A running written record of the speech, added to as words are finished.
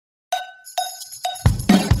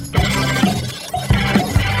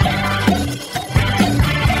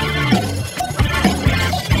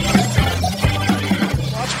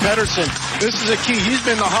Pettersson. This is a key. He's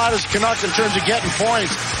been the hottest Canucks in terms of getting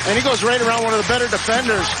points, and he goes right around one of the better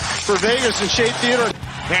defenders for Vegas and Shea Theodore.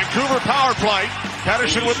 Vancouver power play.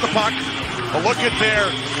 Pettersson with the puck. A look at their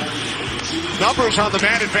numbers on the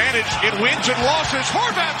man advantage in wins and losses.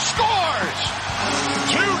 Horvat scores!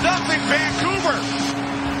 2-0 Vancouver.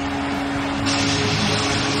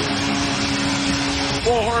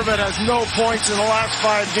 Well, Horvat has no points in the last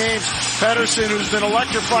 5 games. Pettersson, who's been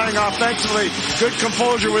electrifying offensively, good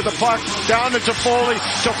composure with the puck, down to Toffoli,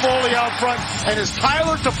 Toffoli out front, and is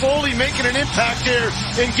Tyler Toffoli making an impact here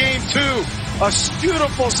in Game 2? A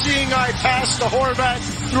beautiful seeing eye pass to Horvat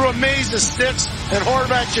through a maze of sticks, and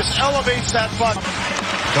Horvat just elevates that puck.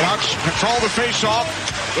 Canucks control the face-off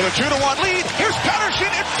with a 2-1 lead. Here's Pettersson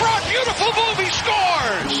in front. Beautiful move. He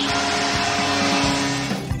scores.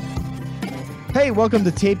 Hey, welcome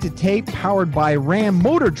to Tape to Tape, powered by Ram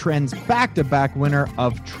Motor Trend's back-to-back winner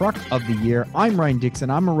of Truck of the Year. I'm Ryan Dixon.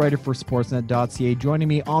 I'm a writer for Sportsnet.ca. Joining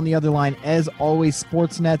me on the other line, as always,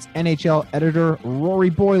 Sportsnet's NHL editor, Rory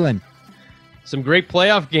Boylan. Some great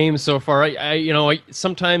playoff games so far.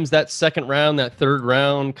 Sometimes that second round, that third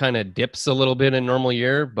round kind of dips a little bit in normal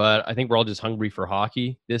year, but I think we're all just hungry for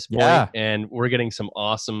hockey this point. Yeah. And we're getting some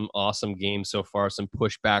awesome games so far. Some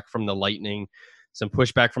pushback from the Lightning, some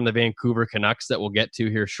pushback from the Vancouver Canucks that we'll get to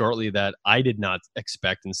here shortly that I did not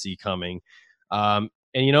expect and see coming. And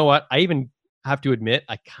you know what? I even have to admit,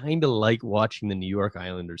 I kind of like watching the New York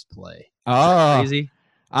Islanders play. Oh, crazy.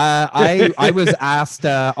 I was asked,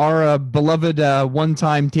 our beloved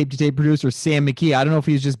one-time tape-to-tape producer, Sam McKee, I don't know if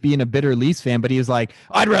he was just being a bitter Leafs fan, but he was like,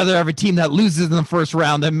 I'd rather have a team that loses in the first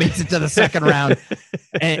round than makes it to the second round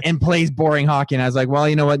and plays boring hockey. And I was like, well,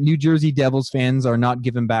 you know what? New Jersey Devils fans are not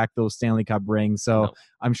giving back those Stanley Cup rings. So no.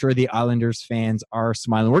 I'm sure the Islanders fans are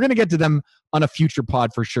smiling. We're going to get to them on a future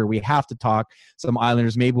pod for sure. We have to talk some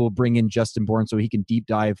Islanders. Maybe we'll bring in Justin Bourne so he can deep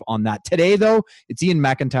dive on that. Today, though, it's Iain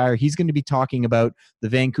MacIntyre. He's going to be talking about the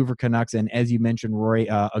Vancouver Canucks. And as you mentioned, Rory,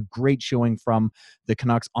 a great showing from the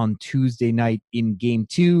Canucks on Tuesday night in Game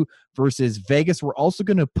 2 versus Vegas. We're also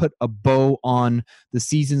going to put a bow on the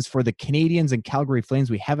seasons for the Canadiens and Calgary Flames.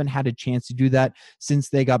 We haven't had a chance to do that since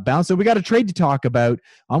they got bounced. So we got a trade to talk about.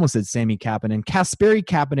 I almost said Sammy Kapanen. Kasperi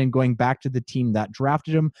Kapanen going back to the team that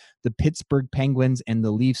drafted him, the Pittsburgh Penguins, and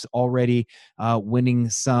the Leafs already winning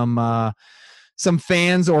some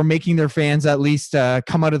fans, or making their fans at least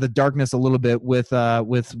come out of the darkness a little bit with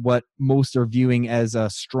what most are viewing as a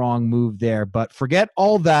strong move there. But forget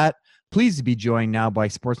all that. Pleased to be joined now by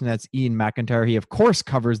Sportsnet's Iain MacIntyre. He, of course,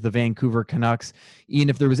 covers the Vancouver Canucks. Iain,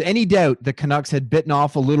 if there was any doubt the Canucks had bitten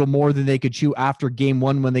off a little more than they could chew after Game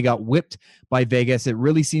 1 when they got whipped by Vegas, it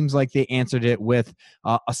really seems like they answered it with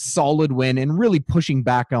a solid win and really pushing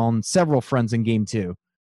back on several fronts in Game 2.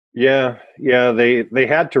 Yeah, they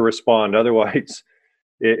had to respond. Otherwise,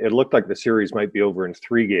 it looked like the series might be over in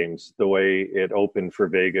 3 games, the way it opened for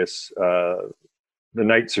Vegas. The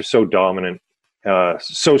Knights are so dominant.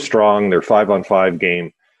 So strong. Their 5-on-5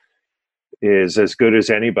 game is as good as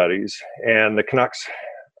anybody's, and the Canucks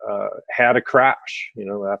had a crash.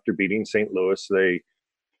 After beating St. Louis,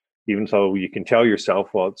 even though you can tell yourself,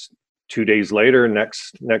 well, it's 2 days later,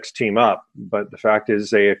 next team up. But the fact is,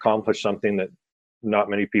 they accomplished something that not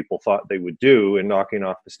many people thought they would do in knocking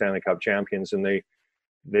off the Stanley Cup champions, and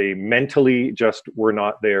they mentally just were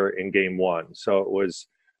not there in Game 1. So it was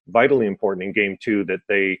vitally important in Game 2 that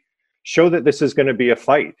they show that this is going to be a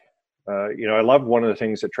fight. I love one of the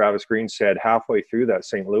things that Travis Green said halfway through that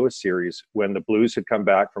St. Louis series, when the Blues had come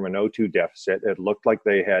back from an 0-2 deficit. It looked like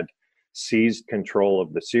they had seized control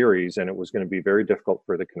of the series, and it was going to be very difficult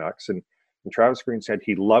for the Canucks. And Travis Green said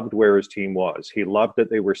he loved where his team was. He loved that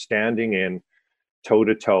they were standing in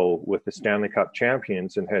toe-to-toe with the Stanley Cup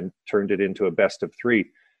champions and had turned it into a best of 3.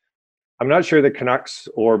 I'm not sure the Canucks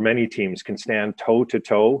or many teams can stand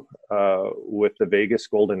toe-to-toe with the Vegas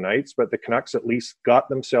Golden Knights, but the Canucks at least got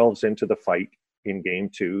themselves into the fight in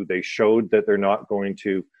Game 2. They showed that they're not going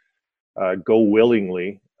to go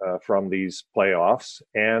willingly from these playoffs,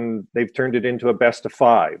 and they've turned it into a best of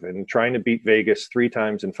 5. And trying to beat Vegas 3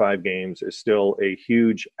 times in 5 games is still a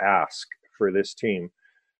huge ask for this team,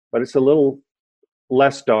 but it's a little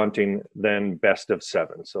less daunting than best of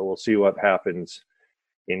 7. So we'll see what happens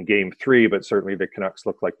in Game 3, but certainly the Canucks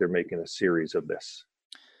look like they're making a series of this.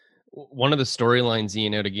 One of the storylines,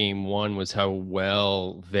 Ian, out of Game 1 was how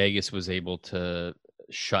well Vegas was able to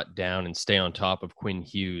shut down and stay on top of Quinn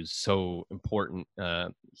Hughes. So important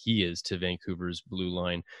he is to Vancouver's blue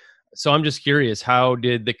line. So I'm just curious, how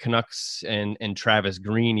did the Canucks and Travis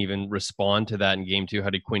Green even respond to that in Game 2?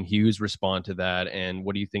 How did Quinn Hughes respond to that? And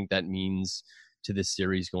what do you think that means to this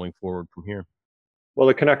series going forward from here? Well,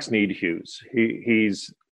 the Canucks need Hughes.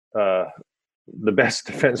 He's the best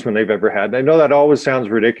defenseman they've ever had. And I know that always sounds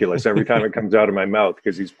ridiculous every time it comes out of my mouth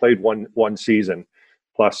because he's played one season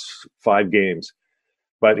plus 5 games.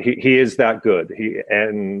 But he is that good.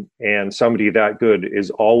 And somebody that good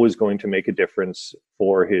is always going to make a difference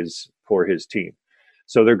for his team.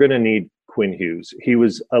 So they're going to need Quinn Hughes. He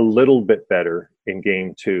was a little bit better in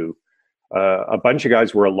game 2. A bunch of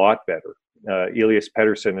guys were a lot better. Elias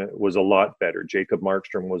Pettersson was a lot better. Jacob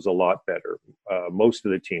Markstrom was a lot better. Most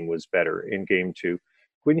of the team was better in game 2.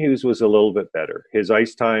 Quinn Hughes was a little bit better. His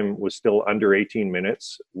ice time was still under 18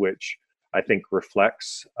 minutes, which I think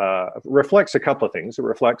reflects a couple of things. It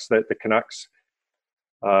reflects that the Canucks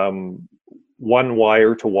won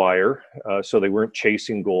wire to wire, so they weren't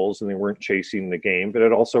chasing goals and they weren't chasing the game. But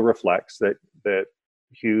it also reflects that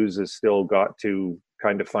Hughes has still got to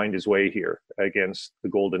kind of find his way here against the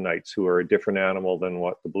Golden Knights, who are a different animal than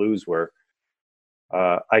what the Blues were.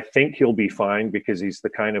 I think he'll be fine because he's the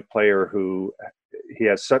kind of player who he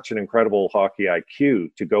has such an incredible hockey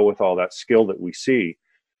IQ to go with all that skill that we see.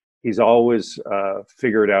 He's always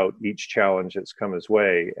figured out each challenge that's come his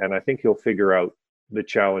way, and I think he'll figure out the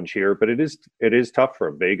challenge here. But it is tough for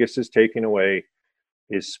him. Vegas is taking away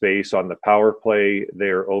his space on the power play.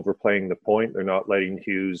 They're overplaying the point. They're not letting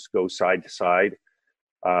Hughes go side to side,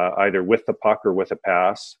 either with the puck or with a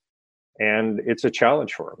pass. And it's a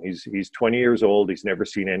challenge for him. He's 20 years old. He's never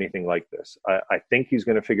seen anything like this. I think he's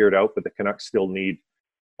going to figure it out, but the Canucks still need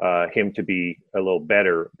him to be a little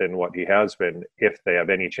better than what he has been if they have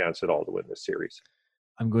any chance at all to win this series.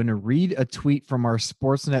 I'm going to read a tweet from our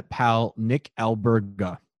Sportsnet pal, Nick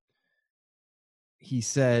Alberga. He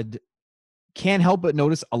said, can't help but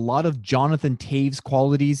notice a lot of Jonathan Toews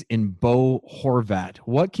qualities in Bo Horvat.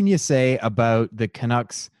 What can you say about the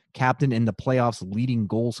Canucks captain in the playoffs leading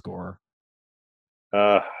goal scorer?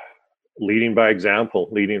 Leading by example,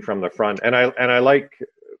 leading from the front. And I like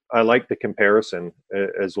the comparison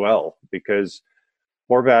as well, because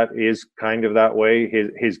Horvat is kind of that way.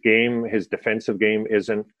 His game, his defensive game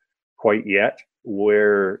isn't quite yet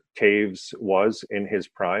where Toews was in his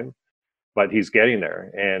prime, but he's getting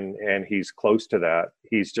there and he's close to that.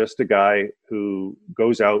 He's just a guy who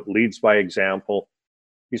goes out, leads by example.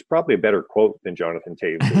 He's probably a better quote than Jonathan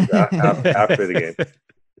Toews after the game.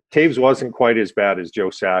 Toews wasn't quite as bad as Joe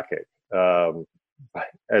Sakic,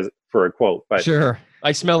 as for a quote, but sure.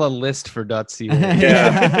 I smell a list for Dutsy.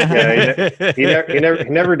 He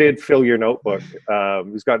never did fill your notebook.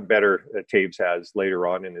 He's gotten better. Toews has later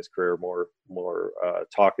on in his career, more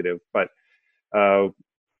talkative. But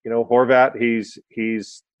Horvat,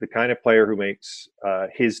 he's the kind of player who makes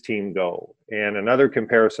his team go. And another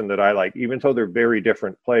comparison that I like, even though they're very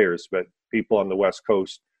different players, but people on the West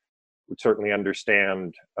Coast would certainly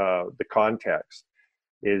understand the context,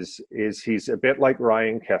 is he's a bit like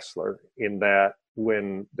Ryan Kesler in that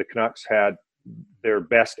when the Canucks had their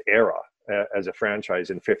best era as a franchise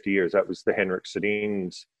in 50 years, that was the Henrik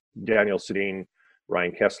Sedin's, Daniel Sedin,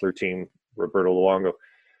 Ryan Kesler team, Roberto Luongo,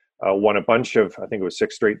 won a bunch of, I think it was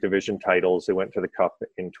 6 straight division titles. They went to the Cup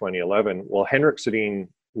in 2011. Well, Henrik Sedin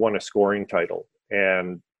won a scoring title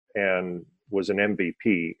and was an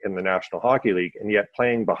MVP in the National Hockey League, and yet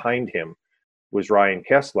playing behind him was Ryan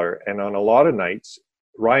Kesler. And on a lot of nights,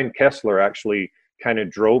 Ryan Kesler actually kind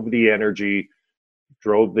of drove the energy,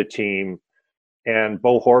 drove the team, and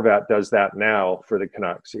Bo Horvat does that now for the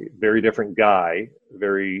Canucks. Very different guy,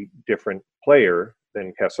 very different player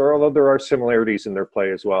than Kesler, although there are similarities in their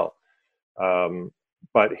play as well.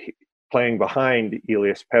 But playing behind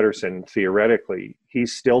Elias Pettersson, theoretically,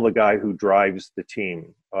 he's still the guy who drives the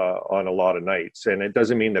team on a lot of nights. And it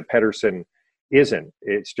doesn't mean that Pettersson isn't.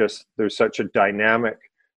 It's just there's such a dynamic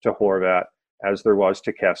to Horvat, as there was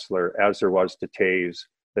to Kesler, as there was to Toews,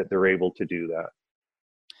 that they're able to do that.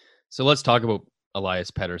 So let's talk about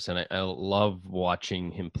Elias Pettersson. I love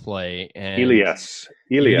watching him play. And Elias.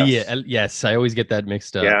 Yes, I always get that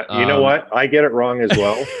mixed up. Yeah, you know what? I get it wrong as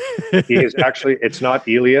well. He is actually, it's not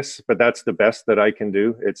Elias, but that's the best that I can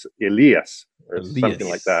do. It's Elias or something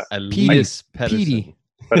like that. Elias Pettersson.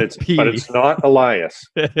 But it's not Elias.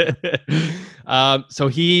 So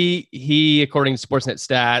he according to Sportsnet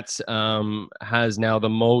stats, has now the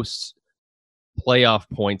most playoff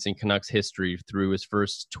points in Canucks history through his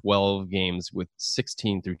first 12 games, with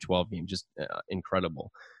 16 through 12 games. Just incredible.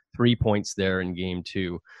 3 points there in game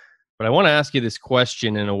 2. But I want to ask you this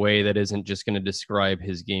question in a way that isn't just going to describe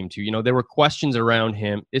his game 2. There were questions around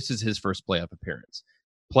him. This is his first playoff appearance.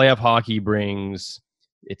 Playoff hockey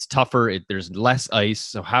it's tougher. There's less ice.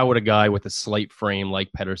 So how would a guy with a slight frame like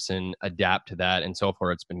Pettersson adapt to that? And so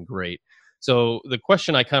far, it's been great. So the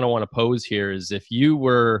question I kind of want to pose here is, if you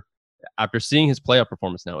were, after seeing his playoff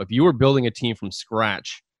performance now, if you were building a team from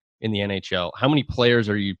scratch in the NHL. How many players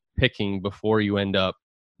are you picking before you end up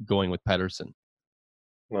going with Pettersson?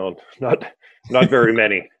 Well, not very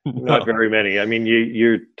many. No. Not very many. I mean,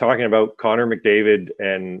 you're talking about Connor McDavid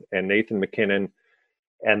and Nathan McKinnon,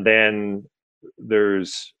 and then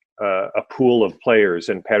there's a pool of players,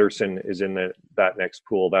 and Pettersson is in that next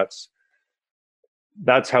pool. That's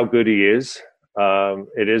how good he is.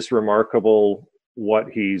 It is remarkable what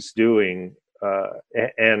he's doing.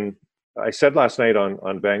 And I said last night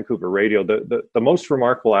on Vancouver radio, the most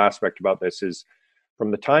remarkable aspect about this is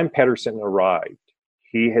from the time Pettersson arrived,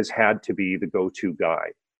 he has had to be the go-to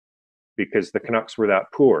guy because the Canucks were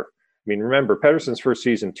that poor. I mean, remember Pettersson's first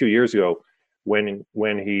season 2 years ago when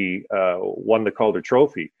he won the Calder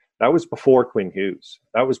Trophy, that was before Quinn Hughes.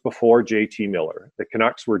 That was before JT Miller. The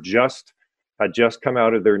Canucks had just come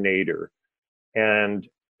out of their nadir. And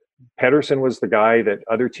Pettersson was the guy that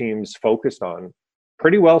other teams focused on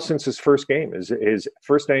pretty well since his first game. His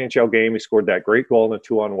first NHL game, he scored that great goal in a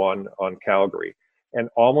 2-on-1 on Calgary. And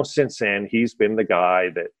almost since then, he's been the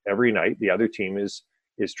guy that every night the other team is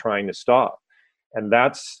trying to stop. And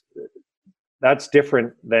that's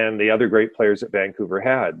different than the other great players that Vancouver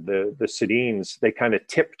had. The Sedins, they kind of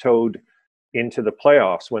tiptoed into the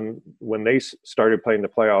playoffs. When they started playing the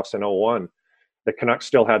playoffs in 2001, the Canucks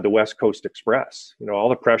still had the West Coast Express. You know, all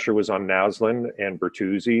the pressure was on Naslund and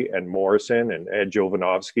Bertuzzi and Morrison and Ed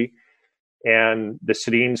Jovanovski. And the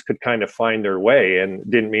Sedins could kind of find their way, and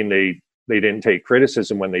didn't mean they didn't take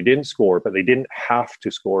criticism when they didn't score, but they didn't have to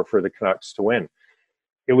score for the Canucks to win.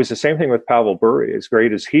 It was the same thing with Pavel Bure. As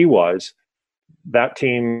great as he was, that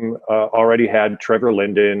team already had Trevor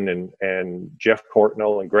Linden and Jeff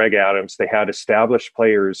Courtnall and Greg Adams. They had established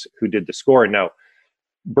players who did the scoring. Now,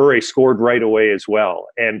 Bure scored right away as well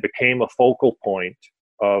and became a focal point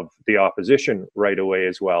of the opposition right away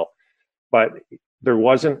as well. But there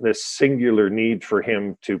wasn't this singular need for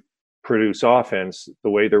him to produce offense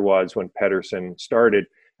the way there was when Pettersson started.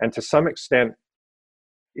 And to some extent,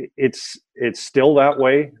 it's still that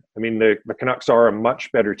way. I mean, the Canucks are a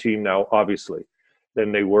much better team now, obviously,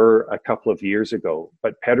 than they were a couple of years ago.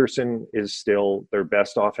 But Pettersson is still their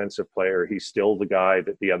best offensive player. He's still the guy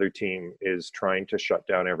that the other team is trying to shut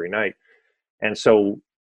down every night. And so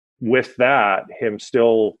with that, him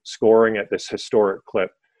still scoring at this historic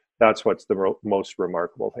clip, that's what's the most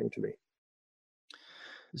remarkable thing to me.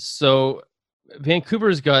 So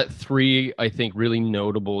Vancouver's got three, I think, really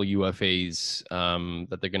notable UFAs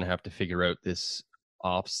that they're going to have to figure out this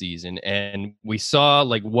off season. And we saw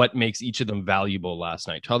like what makes each of them valuable last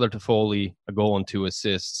night. Tyler Toffoli, a goal and 2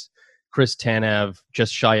 assists. Chris Tanev,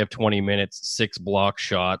 just shy of 20 minutes, 6 block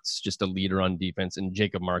shots, just a leader on defense. And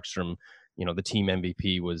Jacob Markstrom, you know, the team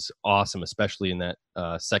MVP, was awesome, especially in that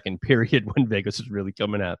second period when Vegas was really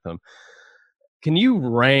coming at them. Can you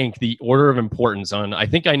rank the order of importance on, I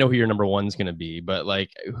think I know who your number one is going to be, but like,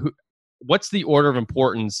 what's the order of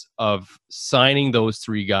importance of signing those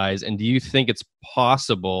 3 guys? And do you think it's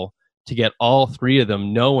possible to get all 3 of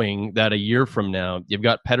them, knowing that a year from now, you've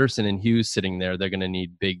got Pettersson and Hughes sitting there, they're going to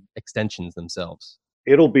need big extensions themselves?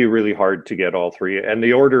 It'll be really hard to get all 3. And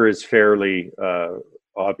the order is fairly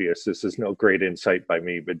obvious. This is no great insight by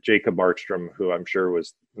me, but Jacob Markstrom, who I'm sure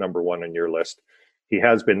was number 1 on your list, he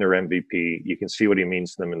has been their MVP. You can see what he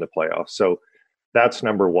means to them in the playoffs. So that's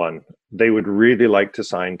number 1. They would really like to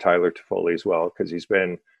sign Tyler Toffoli as well, because he's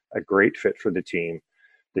been a great fit for the team.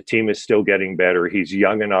 The team is still getting better. He's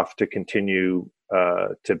young enough to continue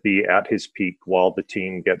to be at his peak while the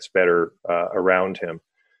team gets better around him.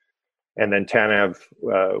 And then Tanev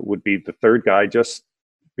would be the third guy, just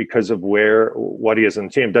because of what he is in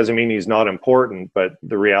the team. Doesn't mean he's not important, but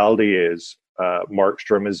the reality is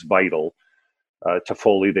Markstrom is vital.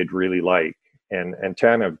 Toffoli they'd really like, and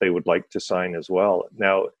Tanev they would like to sign as well.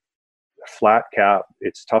 Now, flat cap,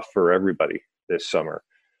 it's tough for everybody this summer.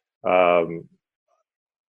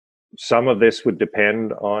 Some of this would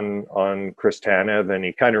depend on Chris Tanev, and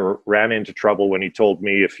he kind of ran into trouble when he told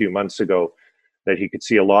me a few months ago that he could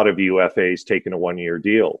see a lot of UFAs taking a 1-year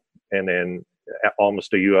deal and then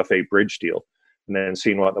almost a UFA bridge deal, and then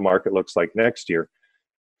seeing what the market looks like next year.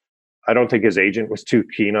 I don't think his agent was too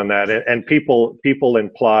keen on that. And people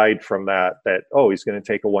implied from that, oh, he's going to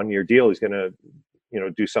take a 1-year deal. He's going to,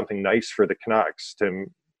 do something nice for the Canucks to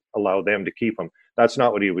allow them to keep him. That's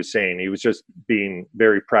not what he was saying. He was just being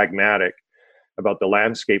very pragmatic about the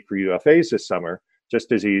landscape for UFAs this summer,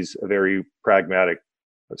 just as he's a very pragmatic,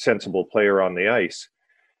 sensible player on the ice.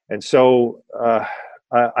 And so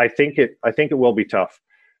I think it will be tough.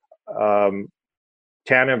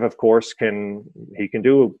 Tanev, of course, can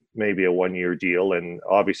do maybe a 1-year deal, and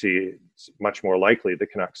obviously it's much more likely the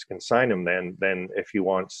Canucks can sign him than if he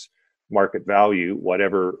wants market value,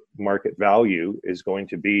 whatever market value is going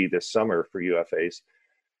to be this summer for UFAs.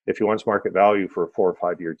 If he wants market value for a 4 or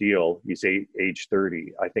 5 year deal, he's age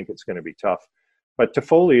 30. I think it's going to be tough. But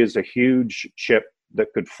Toffoli is a huge chip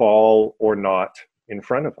that could fall or not in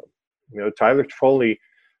front of him. You know, Tyler Toffoli,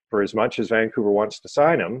 for as much as Vancouver wants to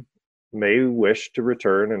sign him, may wish to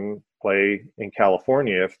return and play in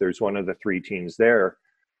California if there's one of the 3 teams there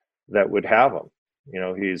that would have him. You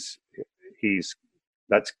know, he's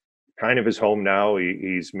that's kind of his home now.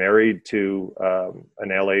 He's married to an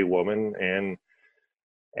LA woman, and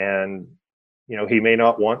you know, he may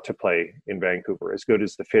not want to play in Vancouver, as good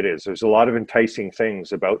as the fit is. There's a lot of enticing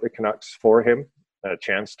things about the Canucks for him. A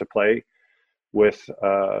chance to play with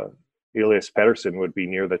Elias Pettersson would be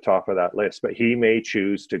near the top of that list, but he may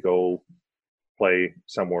choose to go play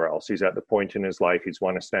somewhere else. He's at the point in his life, he's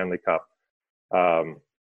won a Stanley Cup.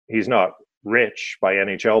 He's not rich by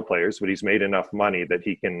NHL players, but he's made enough money that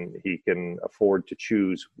he can afford to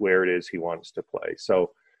choose where it is he wants to play.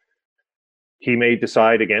 So he may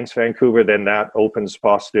decide against Vancouver, then that opens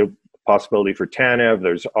possibility for Tanev.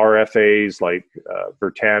 There's RFAs like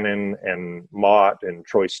Virtanen and Mott and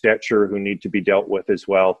Troy Stetcher who need to be dealt with as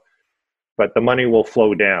well. But the money will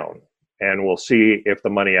flow down, and we'll see if the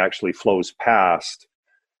money actually flows past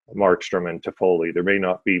Markstrom and Toffoli. There may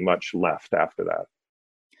not be much left after that.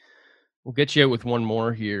 We'll get you out with one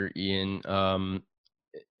more here, Iain.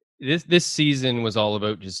 This season was all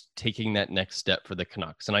about just taking that next step for the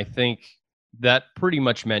Canucks, and I think that pretty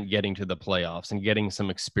much meant getting to the playoffs and getting some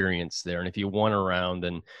experience there. And if you won a round,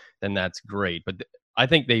 then that's great. But I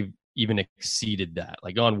think they've even exceeded that,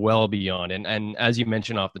 like gone well beyond. And as you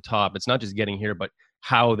mentioned off the top, it's not just getting here, but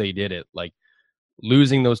how they did it, like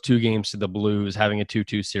losing those 2 games to the Blues, having a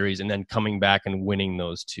 2-2 series, and then coming back and winning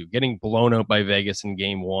those 2, getting blown out by Vegas in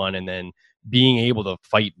game 1, and then being able to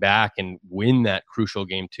fight back and win that crucial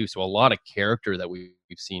game 2. So a lot of character that we've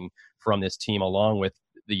seen from this team, along with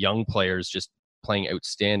the young players just playing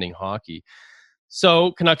outstanding hockey.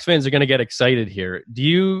 So Canucks fans are going to get excited here.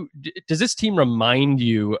 Does this team remind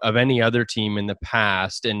you of any other team in the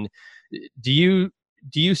past? And do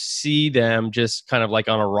you see them just kind of like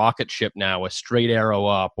on a rocket ship now, a straight arrow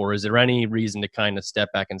up, or is there any reason to kind of step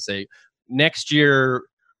back and say next year,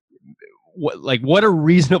 what are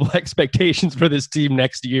reasonable expectations for this team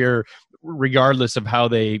next year, regardless of how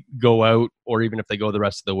they go out or even if they go the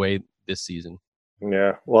rest of the way this season?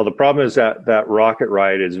 Yeah, well, the problem is that rocket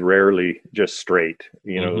ride is rarely just straight.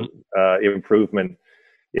 You know, improvement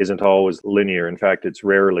isn't always linear. In fact, it's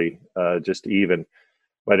rarely just even.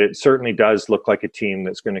 But it certainly does look like a team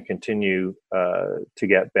that's going to continue to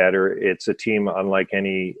get better. It's a team unlike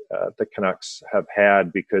any the Canucks have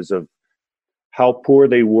had because of how poor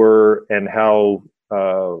they were and how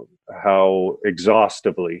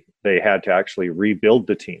exhaustively they had to actually rebuild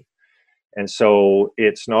the team. And so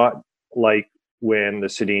it's not like when the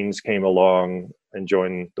Sedins came along and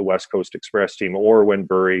joined the West Coast Express team, or when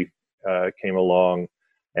Burry came along,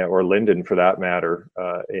 or Linden for that matter,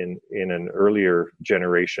 in an earlier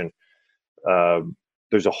generation.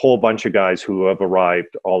 There's a whole bunch of guys who have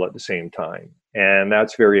arrived all at the same time. And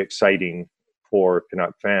that's very exciting for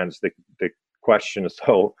Canuck fans. The question is,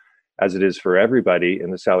 though, as it is for everybody in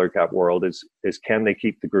the salary cap world, is can they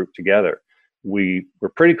keep the group together? We're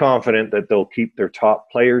pretty confident that they'll keep their top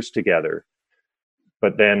players together.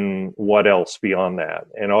 But then what else beyond that?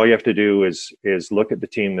 And all you have to do is look at the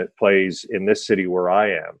team that plays in this city where I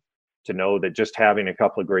am to know that just having a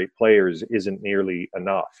couple of great players isn't nearly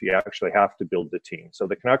enough. You actually have to build the team. So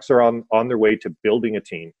the Canucks are on their way to building a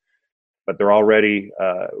team, but they're already,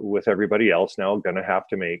 with everybody else now, going to have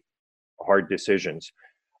to make hard decisions.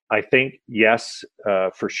 I think, yes,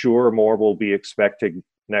 for sure, more will be expected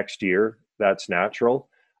next year. That's natural.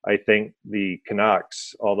 I think the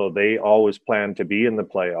Canucks, although they always plan to be in the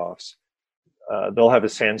playoffs, they'll have a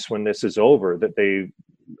sense when this is over that they,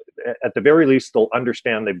 at the very least, they'll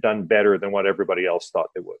understand they've done better than what everybody else thought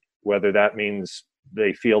they would. Whether that means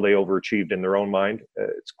they feel they overachieved in their own mind,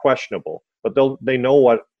 it's questionable. But they know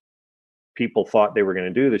what people thought they were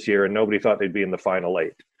going to do this year, and nobody thought they'd be in the final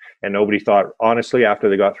 8. And nobody thought, honestly, after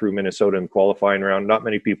they got through Minnesota in the qualifying round, not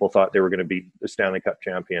many people thought they were going to beat the Stanley Cup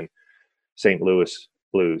champion St. Louis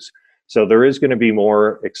Blues. So there is going to be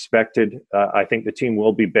more expected. I think the team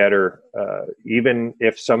will be better, even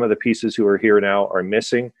if some of the pieces who are here now are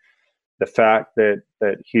missing. The fact that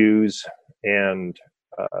Hughes and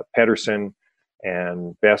Pettersson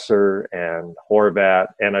and Besser and Horvat,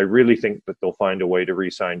 and I really think that they'll find a way to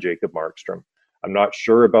re-sign Jacob Markstrom. I'm not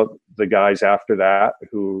sure about the guys after that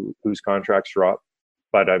whose contracts are up,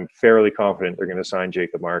 but I'm fairly confident they're going to sign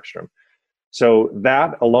Jacob Markstrom. So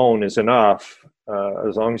that alone is enough.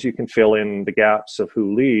 As long as you can fill in the gaps of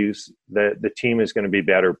who leaves, the team is going to be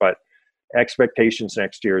better. But expectations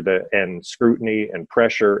next year, and scrutiny and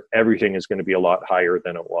pressure, everything is going to be a lot higher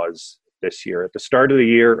than it was this year. At the start of the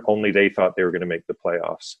year, only they thought they were going to make the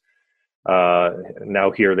playoffs.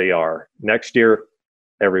 Now here they are. Next year,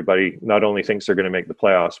 everybody not only thinks they're going to make the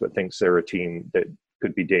playoffs, but thinks they're a team that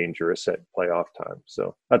could be dangerous at playoff time.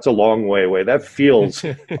 So that's a long way away. That feels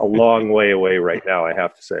a long way away right now, I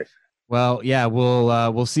have to say. Well, yeah,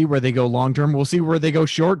 we'll see where they go long term. We'll see where they go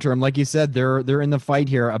short term. Like you said, they're in the fight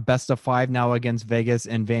here. A best of 5 now against Vegas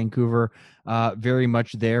and Vancouver. Very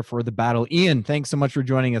much there for the battle. Iain, thanks so much for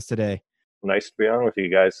joining us today. Nice to be on with you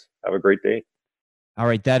guys. Have a great day. All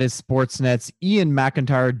right, that is Sportsnet's Iain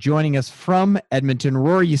MacIntyre joining us from Edmonton.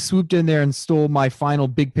 Rory, you swooped in there and stole my final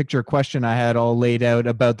big picture question I had all laid out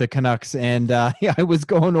about the Canucks, and yeah, I was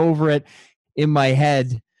going over it in my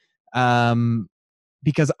head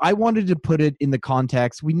because I wanted to put it in the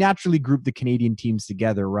context. We naturally group the Canadian teams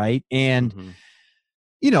together, right? And,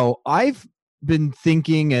 you know, I've been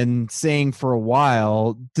thinking and saying for a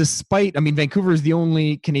while, Vancouver is the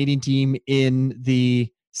only Canadian team in the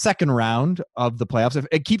second round of the playoffs.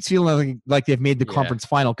 It keeps feeling like they've made the conference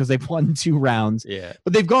final because they've won 2 rounds,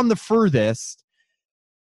 but they've gone the furthest.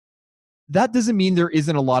 That doesn't mean there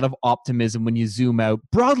isn't a lot of optimism when you zoom out,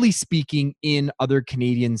 broadly speaking, in other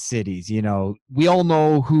Canadian cities. You know, we all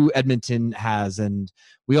know who Edmonton has, and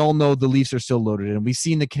we all know the Leafs are still loaded, and we've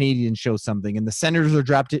seen the Canadians show something, and the Senators are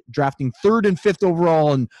drafting 3rd and 5th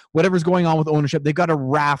overall, and whatever's going on with ownership, they've got a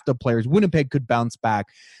raft of players. Winnipeg could bounce back.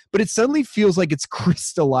 But it suddenly feels like it's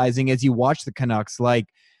crystallizing as you watch the Canucks. Like,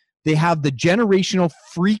 they have the generational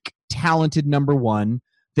freak talented number 1.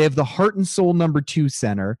 They have the heart and soul number 2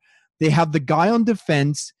 center. They have the guy on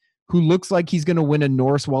defense who looks like he's going to win a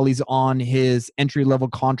Norris while he's on his entry-level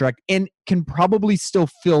contract and can probably still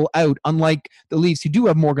fill out, unlike the Leafs, who do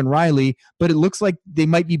have Morgan Riley, but it looks like they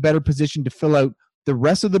might be better positioned to fill out the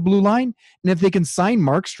rest of the blue line. And if they can sign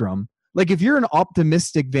Markstrom, like if you're an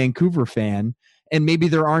optimistic Vancouver fan, and maybe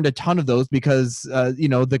there aren't a ton of those because,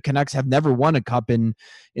 the Canucks have never won a cup in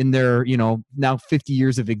their, now 50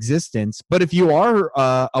 years of existence. But if you are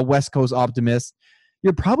a West Coast optimist,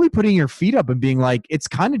 you're probably putting your feet up and being like, it's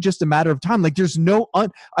kind of just a matter of time. Like there's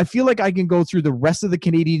I feel like I can go through the rest of the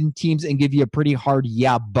Canadian teams and give you a pretty hard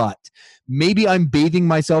but. Maybe I'm bathing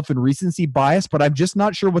myself in recency bias, but I'm just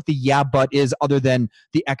not sure what the but is other than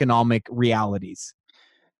the economic realities.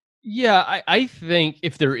 Yeah, I think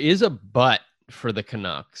if there is a but for the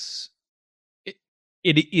Canucks,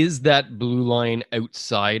 it is that blue line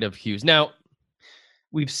outside of Hughes. Now,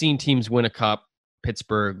 we've seen teams win a cup,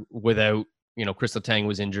 Pittsburgh, without, Chris Letang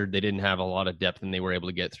was injured. They didn't have a lot of depth and they were able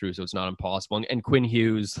to get through, so it's not impossible. And Quinn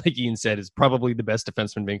Hughes, like Iain said, is probably the best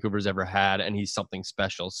defenseman Vancouver's ever had, and he's something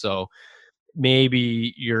special. So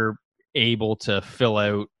maybe you're able to fill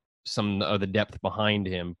out some of the depth behind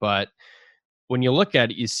him. But when you look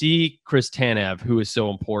at it, you see Chris Tanev, who is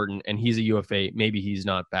so important, and he's a UFA. Maybe he's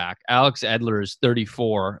not back. Alex Edler is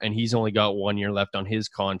 34, and he's only got 1 year left on his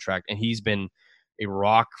contract, and he's been a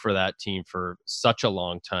rock for that team for such a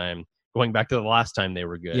long time, going back to the last time they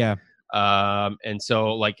were good. Yeah. And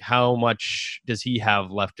so, like, how much does he have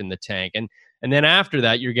left in the tank? And then after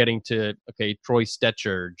that, you're getting to, Troy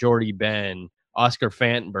Stetcher, Jordy Ben, Oscar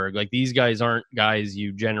Fantenberg. Like, these guys aren't guys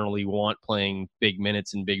you generally want playing big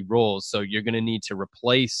minutes and big roles. So you're going to need to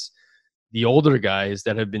replace the older guys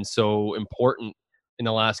that have been so important in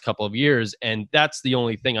the last couple of years. And that's the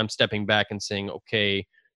only thing I'm stepping back and saying, okay,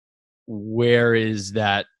 where is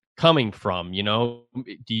that coming from?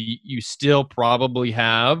 Do you still probably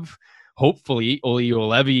have, hopefully, Olli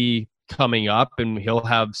Juolevi coming up, and he'll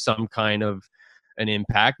have some kind of an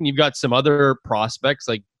impact. And you've got some other prospects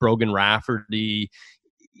like Brogan Rafferty,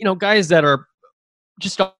 guys that are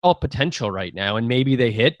just all potential right now, and maybe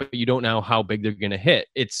they hit, but you don't know how big they're going to hit.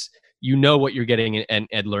 It's, what you're getting in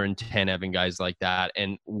Edler and Tanev and guys like that.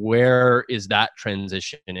 And where is that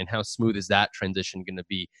transition, and how smooth is that transition going to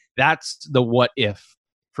be? That's the what if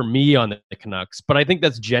for me on the Canucks. But I think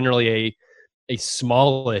that's generally a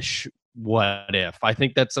smallish what if. I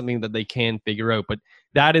think that's something that they can figure out, but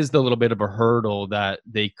that is the little bit of a hurdle that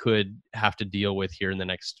they could have to deal with here in the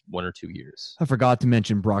next 1 or 2 years. I forgot to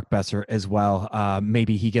mention Brock Besser as well.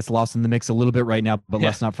 Maybe he gets lost in the mix a little bit right now, but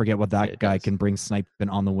let's not forget what that guy can bring sniping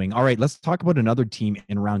on the wing. All right, let's talk about another team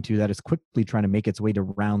in round 2 that is quickly trying to make its way to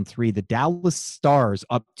round 3. The Dallas Stars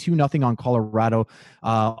up 2-0 on Colorado.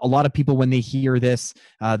 A lot of people, when they hear this,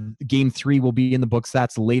 game 3 will be in the books.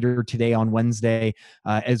 That's later today on Wednesday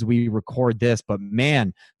as we record this. But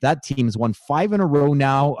man, that team has won 5 in a row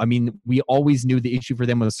now. I mean, we always knew the issue for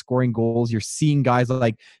them was scoring goals. You're seeing guys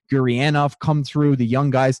like Gurianov come through, the young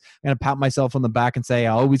guys. I'm going to pat myself on the back and say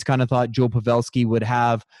I always kind of thought Joe Pavelski would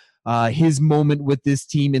have his moment with this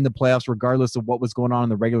team in the playoffs, regardless of what was going on in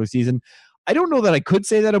the regular season. I don't know that I could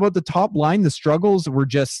say that about the top line. The struggles were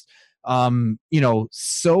just,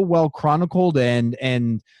 so well chronicled,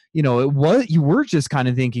 and you were just kind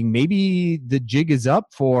of thinking maybe the jig is up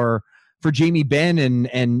for Jamie Benn,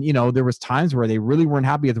 and there was times where they really weren't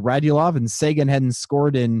happy with Radulov, and Sagan hadn't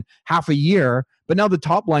scored in half a year, but now the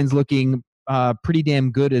top line's looking pretty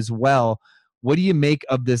damn good as well. What do you make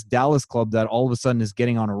of this Dallas club that all of a sudden is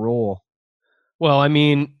getting on a roll? Well, I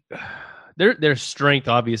mean, their strength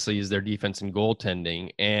obviously is their defense and goaltending,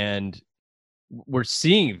 and we're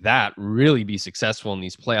seeing that really be successful in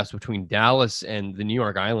these playoffs between Dallas and the New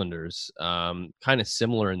York Islanders. Kind of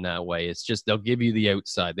similar in that way. It's just they'll give you the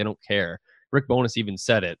outside. They don't care. Rick Bowness even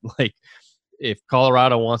said it. Like, if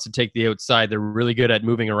Colorado wants to take the outside, they're really good at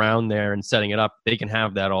moving around there and setting it up. They can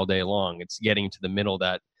have that all day long. It's getting to the middle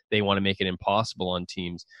that they want to make it impossible on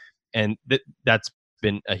teams. And that's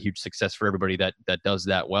been a huge success for everybody that does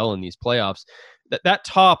that well in these playoffs. That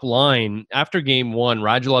top line, after game one,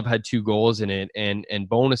 Radulov had 2 goals in it, and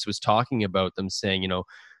Bowness was talking about them, saying,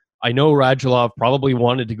 I know Radulov probably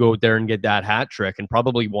wanted to go out there and get that hat trick and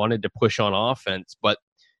probably wanted to push on offense, but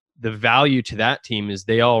the value to that team is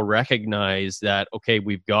they all recognize that, okay,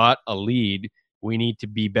 we've got a lead. We need to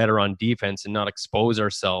be better on defense and not expose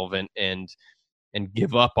ourselves and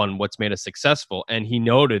give up on what's made us successful. And he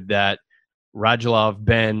noted that Radulov,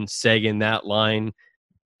 Benn, Sagan, that line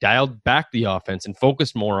dialed back the offense and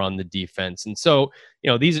focused more on the defense. And so,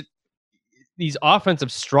 these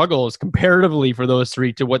offensive struggles comparatively for those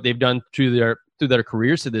three to what they've done through their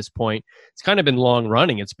careers to this point, it's kind of been long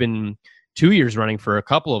running. It's been 2 years running for a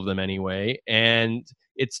couple of them anyway. And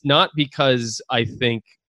it's not because I think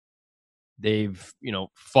they've,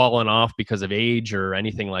 fallen off because of age or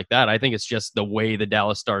anything like that. I think it's just the way the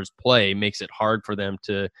Dallas Stars play makes it hard for them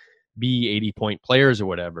to be 80-point players or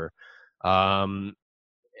whatever.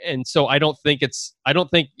 And so I don't think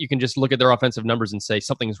you can just look at their offensive numbers and say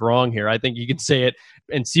something's wrong here. I think you can say it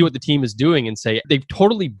and see what the team is doing and say they've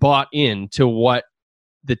totally bought into what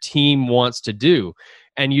the team wants to do.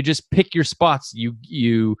 And you just pick your spots.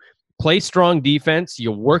 You play strong defense,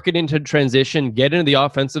 you work it into transition, get into the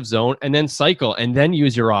offensive zone, and then cycle, and then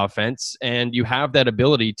use your offense, and you have that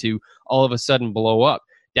ability to all of a sudden blow up.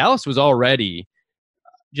 Dallas was already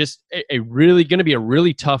just going to be a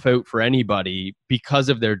really tough out for anybody because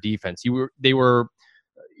of their defense. They were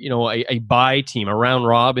a bye team, a round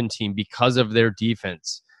robin team because of their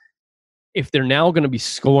defense. If they're now going to be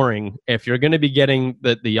scoring, if you're going to be getting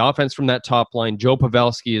the offense from that top line, Joe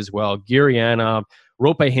Pavelski as well, Gurianov,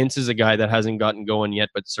 Rope Hintz is a guy that hasn't gotten going yet,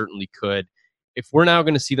 but certainly could. If we're now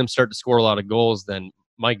going to see them start to score a lot of goals, then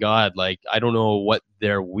my God, I don't know what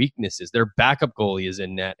their weakness is. Their backup goalie is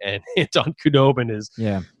in net, and Anton Khudobin is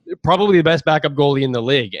probably the best backup goalie in the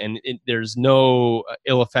league, and there's no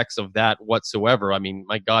ill effects of that whatsoever. I mean,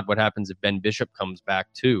 my God, what happens if Ben Bishop comes back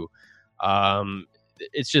too?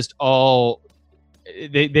 It's just all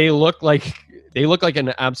they look like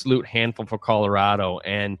an absolute handful for Colorado,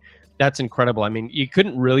 and that's incredible. I mean, you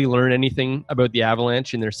couldn't really learn anything about the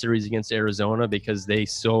Avalanche in their series against Arizona because they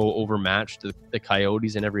so overmatched the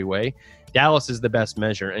Coyotes in every way. Dallas is the best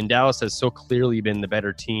measure, and Dallas has so clearly been the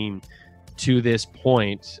better team to this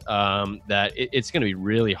point that it's going to be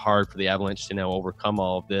really hard for the Avalanche to now overcome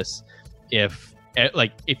all of this. If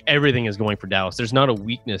everything is going for Dallas, there's not a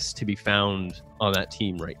weakness to be found on that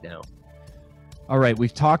team right now. All right,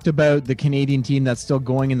 we've talked about the Canadian team that's still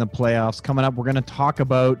going in the playoffs. Coming up, we're going to talk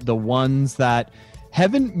about the ones that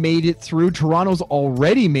haven't made it through. Toronto's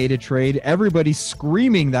already made a trade. Everybody's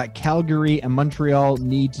screaming that Calgary and Montreal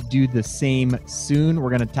need to do the same soon. We're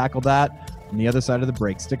going to tackle that on the other side of the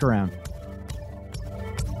break. Stick around.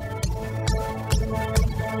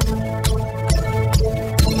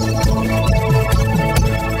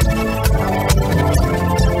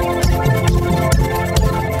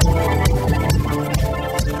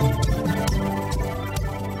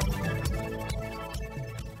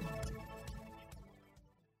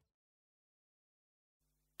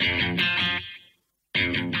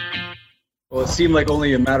 Well, it seemed like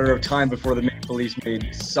only a matter of time before the Maple Leafs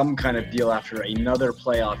made some kind of deal after another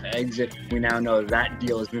playoff exit. We now know that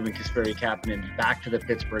deal is moving Kasperi Kapanen back to the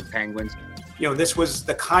Pittsburgh Penguins. This was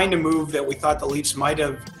the kind of move that we thought the Leafs might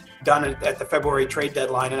have done at the February trade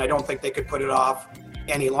deadline, and I don't think they could put it off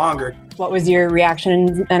any longer. What was your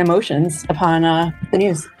reaction and emotions upon the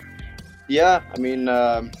news? Yeah, I mean,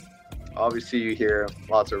 obviously you hear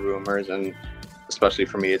lots of rumors, and especially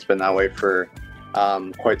for me, it's been that way for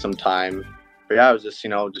quite some time. But yeah, I was just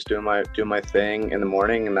just doing my thing in the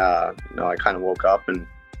morning, and I kind of woke up and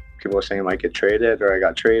people were saying I might get traded or I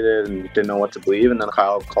got traded and didn't know what to believe. And then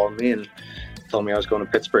Kyle called me and told me I was going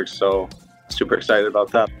to Pittsburgh. So super excited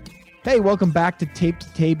about that. Hey, welcome back to Tape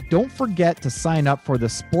to Tape. Don't forget to sign up for the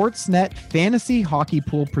Sportsnet Fantasy Hockey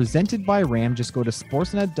Pool presented by RAM. Just go to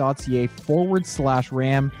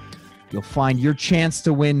sportsnet.ca/RAM. You'll find your chance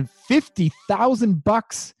to win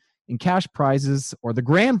 $50,000 in cash prizes, or the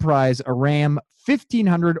grand prize, a RAM,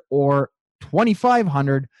 $1,500 or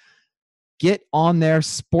 $2,500. Get on there,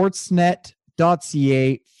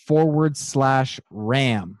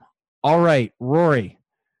 sportsnet.ca/RAM. All right, Rory.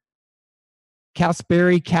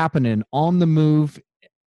 Kasperi Kapanen on the move.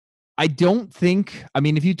 I don't think,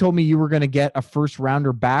 if you told me you were going to get a first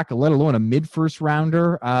rounder back, let alone a mid-first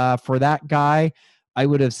rounder for that guy, I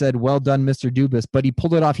would have said, well done, Mr. Dubas. But he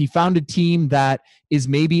pulled it off. He found a team that is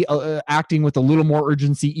maybe acting with a little more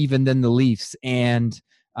urgency even than the Leafs. And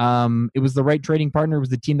it was the right trading partner. It was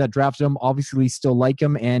the team that drafted him. Obviously, still like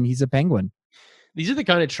him, and he's a Penguin. These are the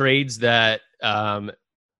kind of trades that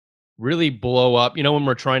really blow up. When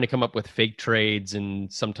we're trying to come up with fake trades, and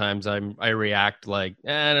sometimes I react like,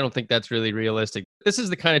 I don't think that's really realistic. This is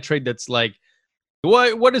the kind of trade that's like,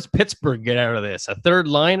 what does Pittsburgh get out of this? A third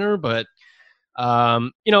liner? But I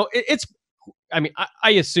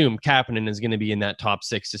assume Kapanen is going to be in that top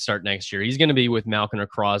 6 to start next year. He's going to be with Malkin or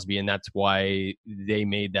Crosby, and that's why they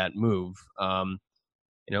made that move.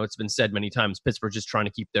 It's been said many times, Pittsburgh's just trying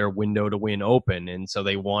to keep their window to win open, and so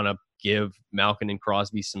they want to give Malkin and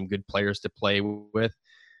Crosby some good players to play with.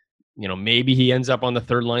 Maybe he ends up on the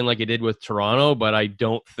third line like he did with Toronto, but I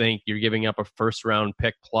don't think you're giving up a first-round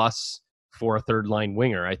pick plus for a third-line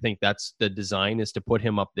winger. I think that's the design, is to put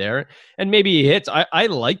him up there, and maybe he hits. I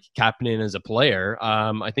like Kapanen as a player.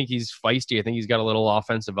 I think he's feisty. I think he's got a little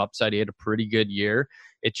offensive upside. He had a pretty good year.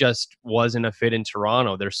 It just wasn't a fit in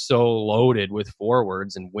Toronto. They're so loaded with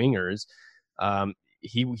forwards and wingers.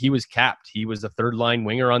 He was capped. He was the third-line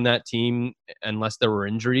winger on that team unless there were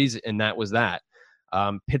injuries, and that was that.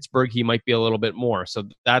 Pittsburgh, he might be a little bit more. So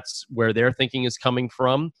that's where their thinking is coming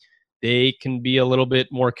from. They can be a little bit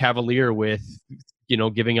more cavalier with,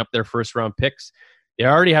 giving up their first-round picks. They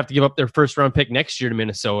already have to give up their first-round pick next year to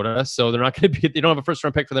Minnesota, so they're not going to be. They don't have a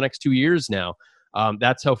first-round pick for the next 2 years now.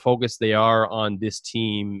 That's how focused they are on this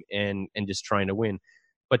team and just trying to win.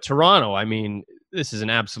 But Toronto, this is an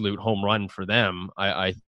absolute home run for them.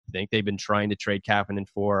 I think they've been trying to trade Kapanen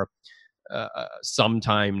for some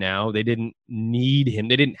time now. They didn't need him.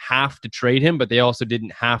 They didn't have to trade him, but they also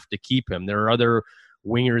didn't have to keep him. There are other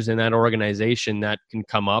wingers in that organization that can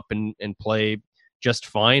come up and play just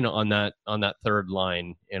fine on that third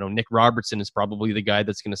line. Nick Robertson is probably the guy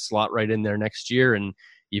that's going to slot right in there next year, and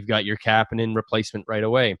you've got your Kapanen replacement right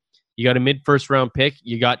away. You got a mid-first round pick,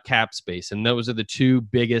 you got cap space, and those are the two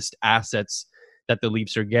biggest assets that the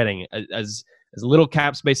Leafs are getting. As little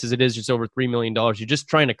cap space as it is, just over $3 million, you're just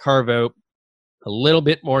trying to carve out a little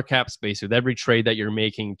bit more cap space with every trade that you're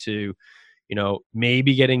making to,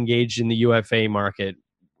 maybe get engaged in the UFA market.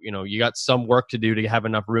 You got some work to do to have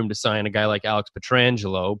enough room to sign a guy like Alex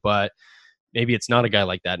Pietrangelo, but maybe it's not a guy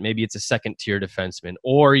like that. Maybe it's a second-tier defenseman,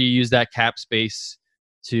 or you use that cap space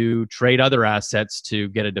to trade other assets to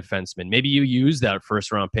get a defenseman. Maybe you use that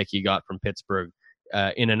first-round pick you got from Pittsburgh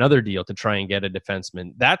in another deal to try and get a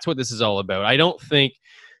defenseman. That's what this is all about. I don't think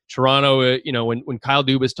Toronto, when Kyle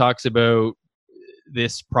Dubas talks about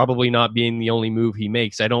this probably not being the only move he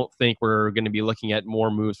makes, I don't think we're going to be looking at more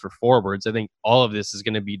moves for forwards. I think all of this is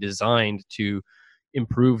going to be designed to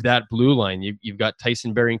improve that blue line. You've got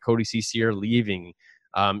Tyson Barrie and Cody Cecier leaving.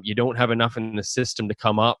 You don't have enough in the system to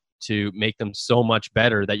come up to make them so much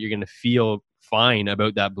better that you're going to feel fine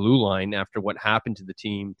about that blue line after what happened to the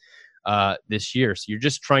team this year. So you're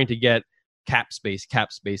just trying to get cap space.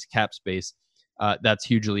 That's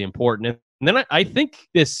hugely important. And then I think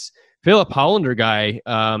this Philip Hollander guy,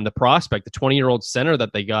 the prospect, the 20-year-old center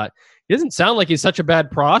that they got, he doesn't sound like he's such a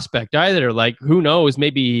bad prospect either. Like, who knows?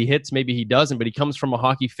 Maybe he hits, maybe he doesn't, but he comes from a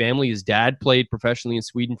hockey family. His dad played professionally in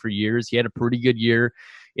Sweden for years. He had a pretty good year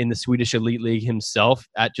in the Swedish Elite League himself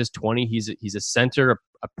at just 20. He's a center,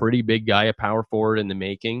 a pretty big guy, a power forward in the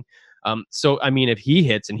making. So, if he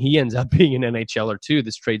hits and he ends up being an NHLer too,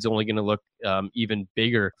 this trade's only going to look even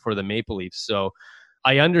bigger for the Maple Leafs. So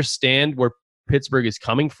I understand where Pittsburgh is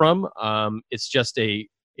coming from. It's just a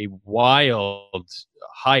wild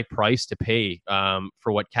high price to pay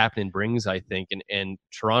for what Kapanen brings, I think, and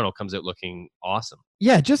Toronto comes out looking awesome.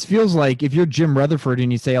 Yeah, it just feels like if you're Jim Rutherford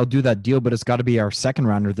and you say, I'll do that deal, but it's got to be our second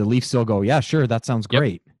rounder, the Leafs still go, yeah, sure, that sounds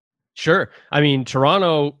great. Sure.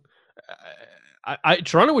 Toronto,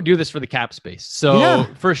 Toronto would do this for the cap space. So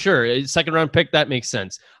for sure, a second round pick, that makes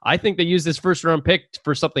sense. I think they use this first round pick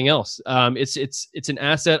for something else. It's an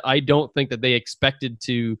asset I don't think that they expected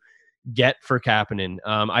to get for Kapanen.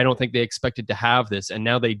 I don't think they expected to have this, and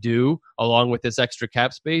now they do, along with this extra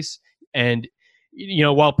cap space. And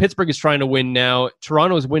while Pittsburgh is trying to win now,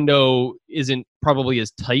 Toronto's window isn't probably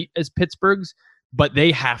as tight as Pittsburgh's, but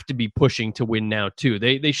they have to be pushing to win now too.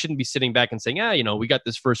 They shouldn't be sitting back and saying, we got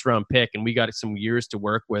this first round pick and we got some years to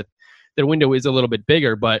work with. Their window is a little bit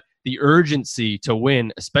bigger, but the urgency to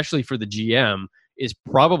win, especially for the GM, is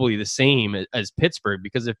probably the same as Pittsburgh,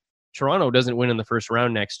 because if Toronto doesn't win in the first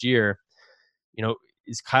round next year,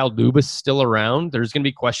 is Kyle Dubas still around? There's going to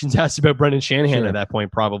be questions asked about Brendan Shanahan at that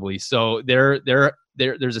point, probably. So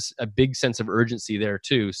there's a big sense of urgency there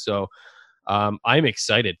too. So I'm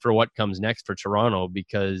excited for what comes next for Toronto,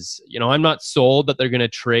 because I'm not sold that they're going to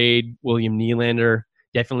trade William Nylander.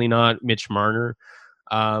 Definitely not Mitch Marner.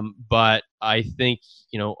 But I think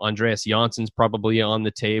Andreas Jansson's probably on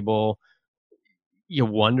the table. You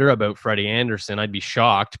wonder about Freddie Anderson. I'd be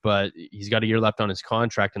shocked, but he's got a year left on his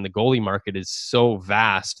contract, and the goalie market is so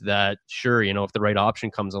vast that sure, if the right option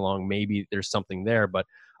comes along, maybe there's something there. But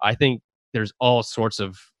I think there's all sorts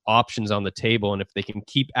of options on the table, and if they can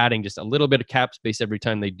keep adding just a little bit of cap space every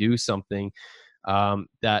time they do something,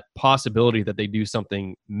 that possibility that they do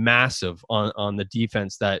something massive on the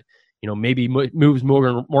defense that maybe moves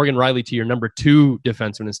Morgan Rielly to your number 2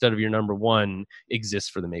 defenseman instead of your number 1 exists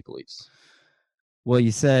for the Maple Leafs. Well,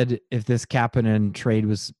 you said if this Kapanen trade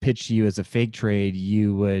was pitched to you as a fake trade,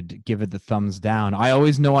 you would give it the thumbs down. I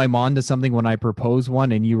always know I'm on to something when I propose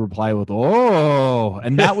one, and you reply with, "Oh,"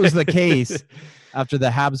 and that was the case after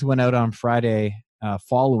the Habs went out on Friday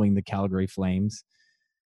following the Calgary Flames.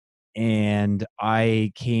 And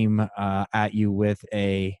I came at you with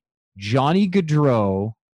a Johnny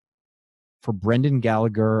Gaudreau for Brendan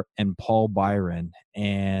Gallagher and Paul Byron.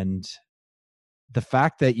 And the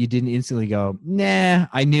fact that you didn't instantly go, nah,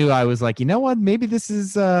 I knew. I was like, you know what? Maybe this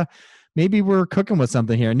is, maybe we're cooking with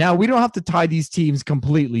something here. Now, we don't have to tie these teams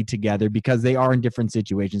completely together because they are in different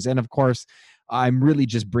situations. And of course, I'm really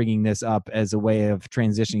just bringing this up as a way of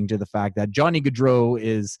transitioning to the fact that Johnny Gaudreau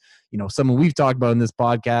is, someone we've talked about in this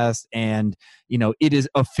podcast. And, it is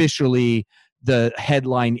officially the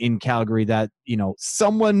headline in Calgary that,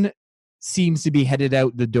 someone seems to be headed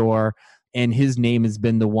out the door, and his name has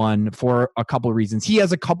been the one for a couple of reasons. He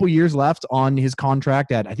has a couple years left on his contract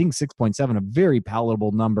at, I think, 6.7, a very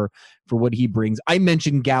palatable number for what he brings. I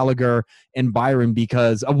mentioned Gallagher and Byron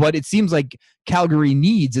because of what it seems like Calgary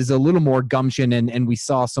needs is a little more gumption, and we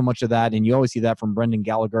saw so much of that, and you always see that from Brendan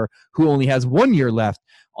Gallagher, who only has 1 year left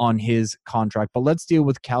on his contract. But let's deal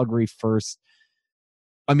with Calgary first.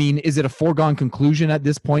 I mean, is it a foregone conclusion at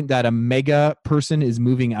this point that a mega person is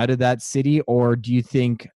moving out of that city, or do you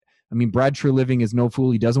think, Brad Treliving is no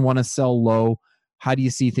fool. He doesn't want to sell low. How do you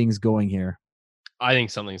see things going here? I think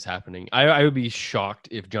something's happening. I would be shocked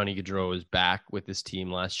if Johnny Gaudreau is back with this team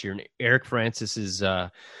last year. And Eric Francis's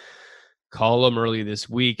column early this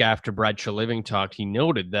week after Brad Treliving talked, he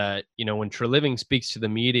noted that, when Treliving speaks to the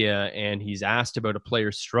media and he's asked about a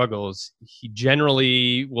player's struggles, he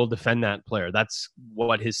generally will defend that player. That's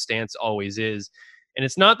what his stance always is. And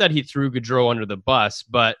it's not that he threw Gaudreau under the bus,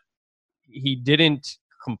 but he didn't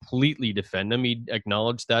completely defend him. He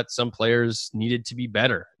acknowledged that some players needed to be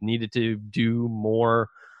better, needed to do more,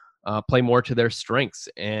 play more to their strengths,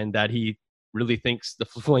 and that he really thinks the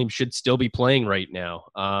Flames should still be playing right now.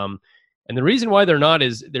 And the reason why they're not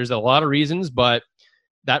is there's a lot of reasons, but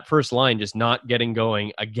that first line just not getting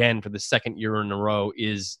going again for the second year in a row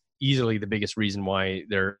is easily the biggest reason why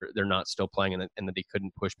they're not still playing, and that they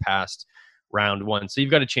couldn't push past round 1. So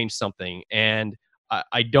you've got to change something. And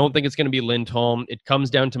I don't think it's going to be Lindholm. It comes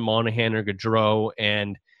down to Monahan or Gaudreau,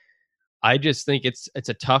 and I just think it's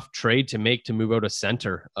a tough trade to make to move out a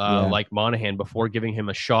center like Monahan before giving him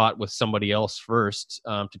a shot with somebody else first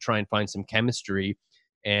to try and find some chemistry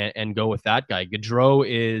and go with that guy. Gaudreau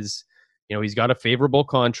is, he's got a favorable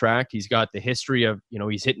contract. He's got the history of,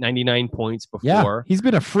 he's hit 99 points before. Yeah, he's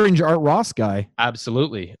been a fringe Art Ross guy.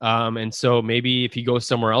 Absolutely. And so maybe if he goes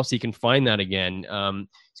somewhere else, he can find that again.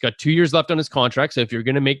 He's got 2 years left on his contract. So if you're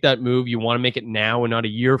going to make that move, you want to make it now and not a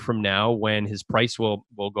year from now when his price will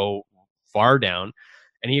go far down.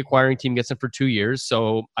 Any acquiring team gets him for 2 years.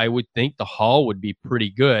 So I would think the haul would be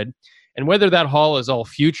pretty good. And whether that haul is all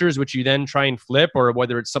futures, which you then try and flip, or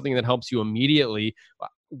whether it's something that helps you immediately,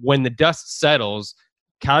 when the dust settles,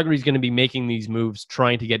 Calgary's going to be making these moves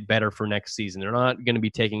trying to get better for next season. They're not going to be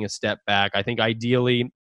taking a step back. I think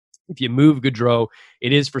ideally if you move Gaudreau,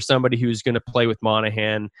 it is for somebody who's going to play with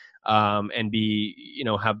Monahan and be,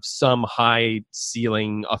 have some high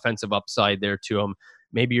ceiling offensive upside there to him.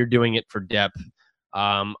 Maybe you're doing it for depth.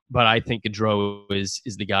 But I think Gaudreau is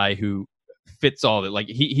the guy who fits all of it. Like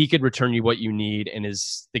he could return you what you need and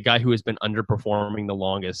is the guy who has been underperforming the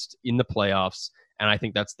longest in the playoffs. And I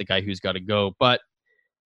think that's the guy who's got to go. But,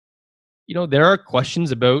 there are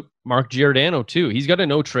questions about Mark Giordano too. He's got a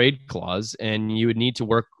no trade clause and you would need to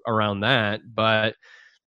work around that. But,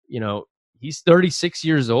 he's 36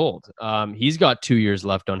 years old. He's got 2 years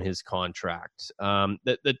left on his contract.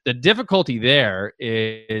 The difficulty there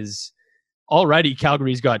is already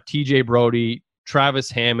Calgary's got TJ Brodie,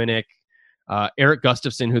 Travis Hamonic, Eric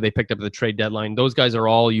Gustafson, who they picked up at the trade deadline. Those guys are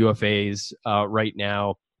all UFAs right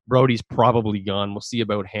now. Brodie's probably gone. We'll see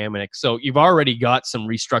about Hamonic. So you've already got some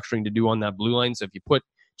restructuring to do on that blue line. So if you put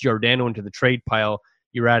Giordano into the trade pile,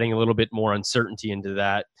 you're adding a little bit more uncertainty into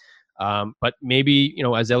that. But maybe,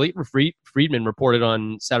 as Elliot Friedman reported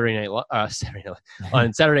on Saturday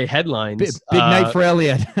headlines. Big night for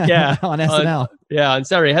Elliot yeah, on SNL. On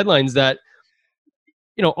Saturday headlines that,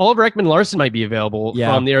 Oliver Ekman-Larsson might be available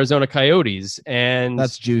from the Arizona Coyotes. And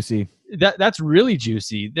that's juicy. That's really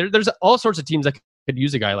juicy. There's all sorts of teams that could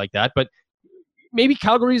use a guy like that, but maybe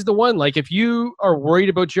Calgary's the one. Like if you are worried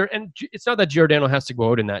about and it's not that Giordano has to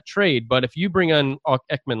go out in that trade, but if you bring on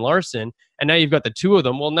Ekman-Larsson and now you've got the two of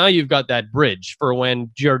them, well, now you've got that bridge for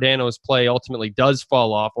when Giordano's play ultimately does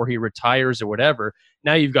fall off or he retires or whatever.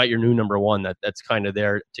 Now you've got your new number one that's kind of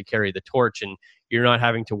there to carry the torch, and you're not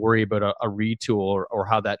having to worry about a retool or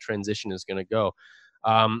how that transition is going to go.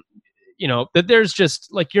 That there's just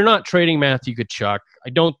like, you're not trading Matthew Tkachuk. I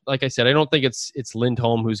don't think it's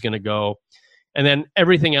Lindholm who's going to go. And then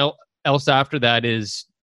everything else after that is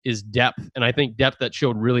depth. And I think depth that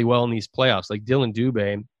showed really well in these playoffs, like Dylan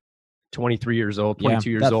Dubé, 23 years old, 22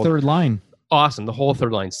 years old. Third line. Awesome. The whole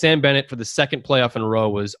third line. Sam Bennett for the second playoff in a row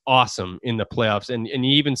was awesome in the playoffs. And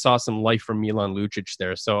you even saw some life from Milan Lucic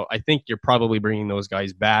there. So I think you're probably bringing those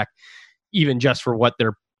guys back, even just for what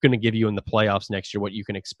they're going to give you in the playoffs next year, what you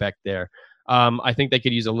can expect there. I think they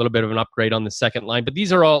could use a little bit of an upgrade on the second line. But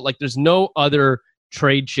these are all, like, there's no other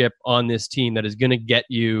trade chip on this team that is going to get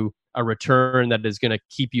you a return that is going to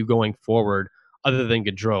keep you going forward other than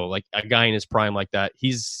Gaudreau. Like a guy in his prime like that,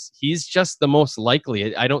 he's just the most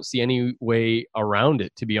likely. I don't see any way around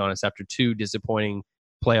it, to be honest, after two disappointing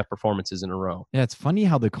playoff performances in a row. Yeah, it's funny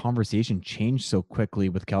how the conversation changed so quickly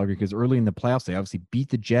with Calgary, because early in the playoffs, they obviously beat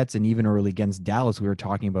the Jets, and even early against Dallas, we were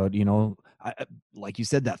talking about, like you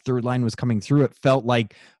said, that third line was coming through. It felt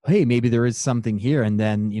like, hey, maybe there is something here. And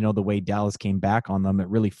then, the way Dallas came back on them, it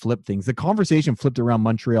really flipped things. The conversation flipped around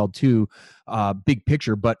Montreal too, big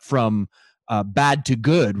picture, but from bad to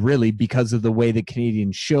good, really, because of the way the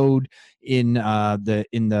Canadians showed in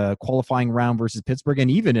the qualifying round versus Pittsburgh,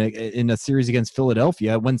 and even in a series against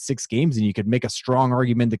Philadelphia. Won 6 games, and you could make a strong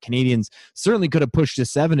argument the Canadians certainly could have pushed to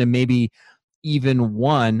 7 and maybe even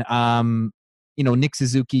won. Nick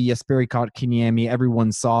Suzuki, Jesperi Kotkaniemi,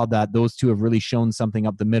 everyone saw that those two have really shown something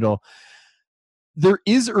up the middle. There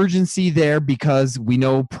is urgency there because we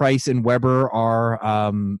know Price and Weber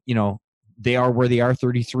are, they are where they are,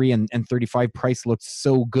 33 and 35. Price looks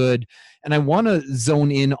so good. And I want to zone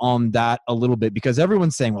in on that a little bit, because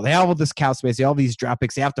everyone's saying, well, they have all this cap space, they have all these draft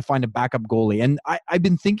picks, they have to find a backup goalie. And I've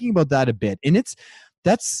been thinking about that a bit. And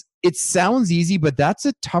it sounds easy, but that's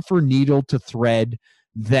a tougher needle to thread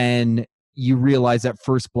than you realize at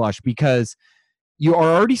first blush, because you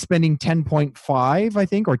are already spending 10.5, I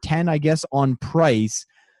think, or 10, I guess, on Price.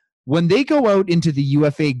 When they go out into the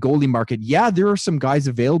UFA goalie market, yeah, there are some guys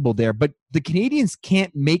available there, but the Canadians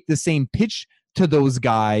can't make the same pitch to those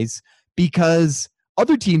guys, because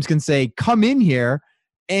other teams can say, come in here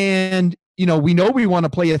and, we know we want to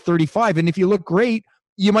play at 35. And if you look great,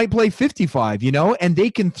 you might play 55, and they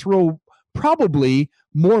can throw probably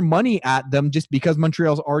more money at them just because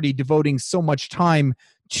Montreal's already devoting so much time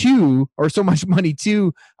to, or so much money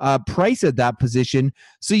to, Price at that position.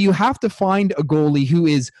 So you have to find a goalie who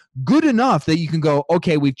is good enough that you can go,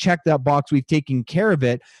 okay, we've checked that box, we've taken care of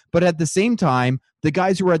it. But at the same time, the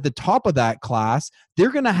guys who are at the top of that class,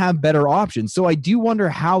 they're going to have better options. So I do wonder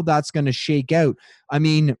how that's going to shake out. I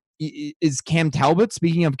mean, is Cam Talbot,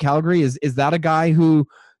 speaking of Calgary, is that a guy who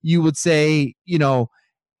you would say,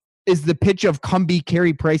 is the pitch of come be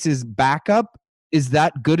Carey Price's backup, is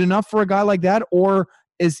that good enough for a guy like that? Or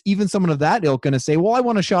is even someone of that ilk going to say, well, I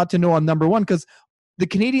want a shot to know I'm number one? Because the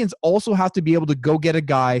Canadians also have to be able to go get a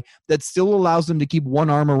guy that still allows them to keep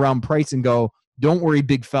one arm around Price and go, don't worry,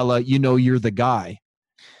 big fella, you're the guy.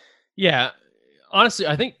 Yeah, Honestly,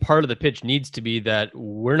 I think part of the pitch needs to be that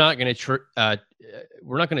we're not going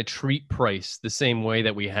to treat Price the same way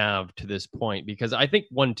that we have to this point, because I think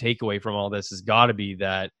one takeaway from all this has got to be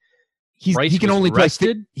that he can only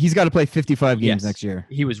rested. play. He's got to play 55 games next year.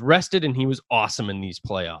 He was rested and he was awesome in these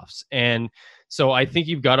playoffs, and so I think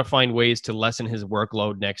you've got to find ways to lessen his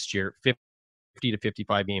workload next year, 50 to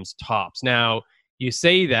 55 games tops. Now you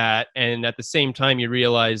say that, and at the same time you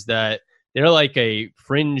realize that they're like a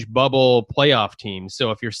fringe bubble playoff team.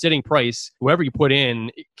 So if you're sitting Price, whoever you put in,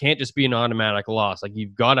 it can't just be an automatic loss. Like,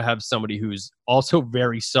 you've got to have somebody who's also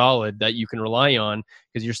very solid that you can rely on,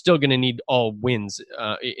 because you're still going to need all wins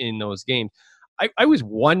in those games. I was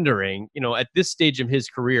wondering, at this stage of his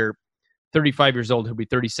career, 35 years old, he'll be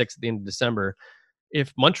 36 at the end of December,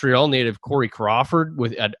 if Montreal native Corey Crawford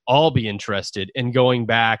would at all be interested in going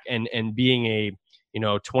back and being a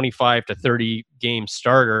 25 to 30 game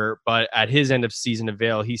starter. But at his end of season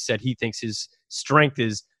avail, he said he thinks his strength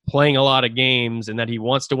is playing a lot of games and that he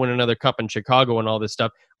wants to win another cup in Chicago and all this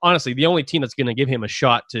stuff. Honestly, the only team that's going to give him a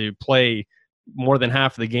shot to play more than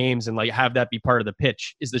half of the games and like have that be part of the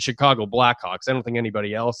pitch is the Chicago Blackhawks. I don't think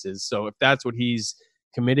anybody else is. So if that's what he's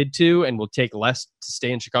committed to and will take less to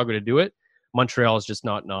stay in Chicago to do it, Montreal is just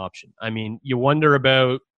not an option. I mean, you wonder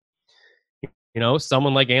about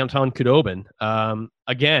someone like Anton Khudobin,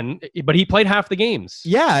 again, but he played half the games.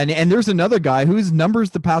 Yeah, and there's another guy whose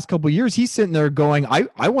numbers the past couple of years, he's sitting there going,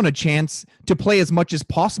 I want a chance to play as much as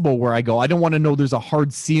possible where I go. I don't want to know there's a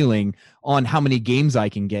hard ceiling on how many games I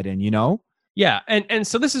can get in, Yeah, and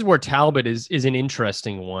so this is where Talbot is an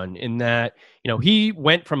interesting one, in that, he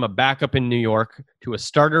went from a backup in New York to a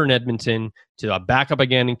starter in Edmonton to a backup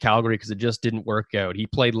again in Calgary because it just didn't work out. He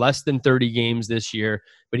played less than 30 games this year,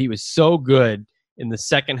 but he was so good in the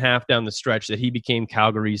second half down the stretch that he became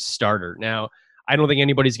Calgary's starter. Now, I don't think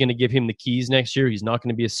anybody's going to give him the keys next year. He's not going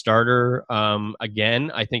to be a starter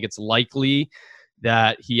again. I think it's likely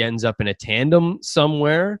that he ends up in a tandem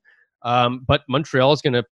somewhere, but Montreal is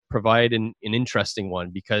going to provide an interesting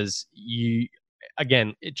one, because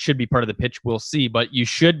again, it should be part of the pitch. We'll see, but you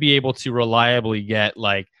should be able to reliably get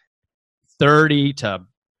like 30 to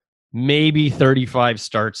maybe 35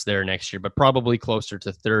 starts there next year, but probably closer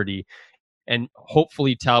to 30. And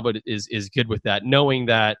hopefully Talbot is good with that, knowing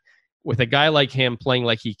that with a guy like him playing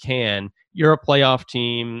like he can, you're a playoff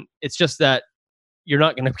team. It's just that you're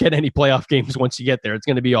not going to get any playoff games once you get there. It's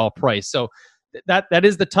going to be all Price. So that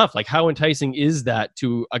is the tough. Like, how enticing is that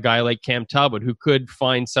to a guy like Cam Talbot, who could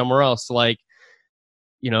find somewhere else? Like,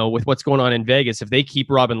 with what's going on in Vegas, if they keep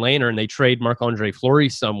Robin Lehner and they trade Marc-Andre Fleury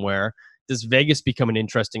somewhere, does Vegas become an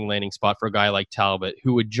interesting landing spot for a guy like Talbot,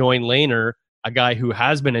 who would join Lehner, a guy who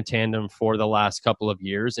has been a tandem for the last couple of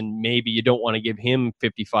years, and maybe you don't want to give him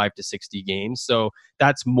 55 to 60 games. So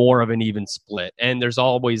that's more of an even split. And there's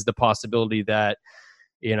always the possibility that,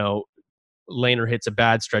 Lehner hits a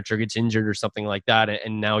bad stretch or gets injured or something like that,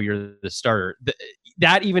 and now you're the starter.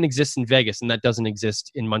 That even exists in Vegas, and that doesn't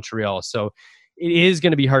exist in Montreal. So it is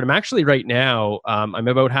going to be hard. I'm actually right now, I'm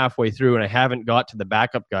about halfway through, and I haven't got to the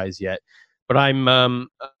backup guys yet. But I'm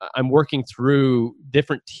working through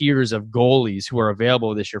different tiers of goalies who are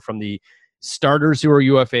available this year, from the starters who are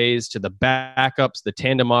UFAs to the backups, the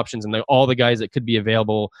tandem options, and all the guys that could be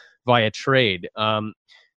available via trade.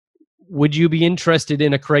 Would you be interested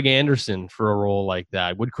in a Craig Anderson for a role like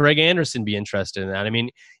that? Would Craig Anderson be interested in that? I mean,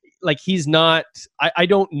 like, he's not, I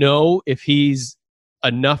don't know if he's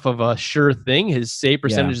enough of a sure thing. His save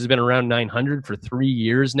percentage has been around 900 for 3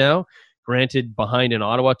 years now, granted behind an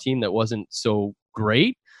Ottawa team that wasn't so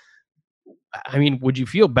great. I mean, would you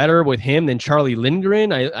feel better with him than Charlie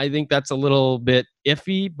Lindgren? I think that's a little bit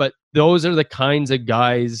iffy, but those are the kinds of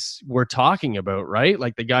guys we're talking about, right?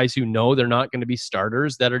 Like the guys who know they're not going to be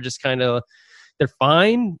starters, that are just kind of, they're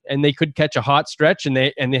fine and they could catch a hot stretch, and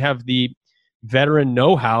they have the veteran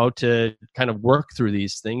know-how to kind of work through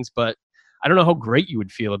these things. But I don't know how great you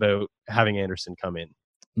would feel about having Anderson come in.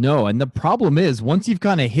 No, and the problem is, once you've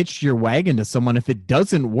kind of hitched your wagon to someone, if it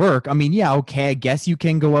doesn't work, I mean, yeah, okay, I guess you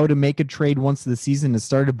can go out and make a trade once the season has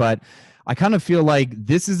started, but I kind of feel like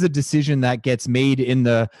this is a decision that gets made in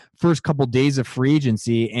the first couple days of free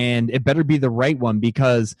agency, and it better be the right one,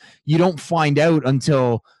 because you don't find out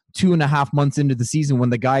until 2.5 months into the season when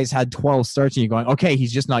the guy's had 12 starts and you're going, okay,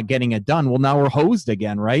 he's just not getting it done. Well, now we're hosed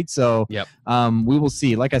again, right? So we will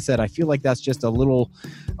see. Like I said, I feel like that's just a little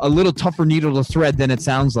tougher needle to thread than it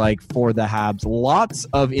sounds like for the Habs. Lots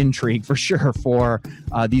of intrigue for sure for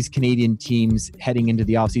these Canadian teams heading into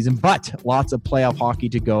the offseason, but lots of playoff hockey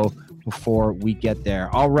to go before we get there.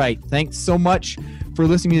 All right. Thanks so much for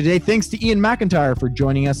listening today. Thanks to Iain MacIntyre for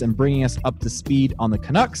joining us and bringing us up to speed on the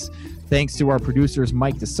Canucks. Thanks to our producers,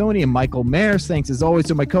 Mike Tassoni and Michael Mayers. Thanks as always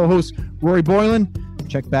to my co-host, Rory Boylan.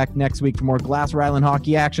 Check back next week for more Glass Rattling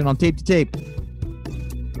hockey action on Tape to Tape.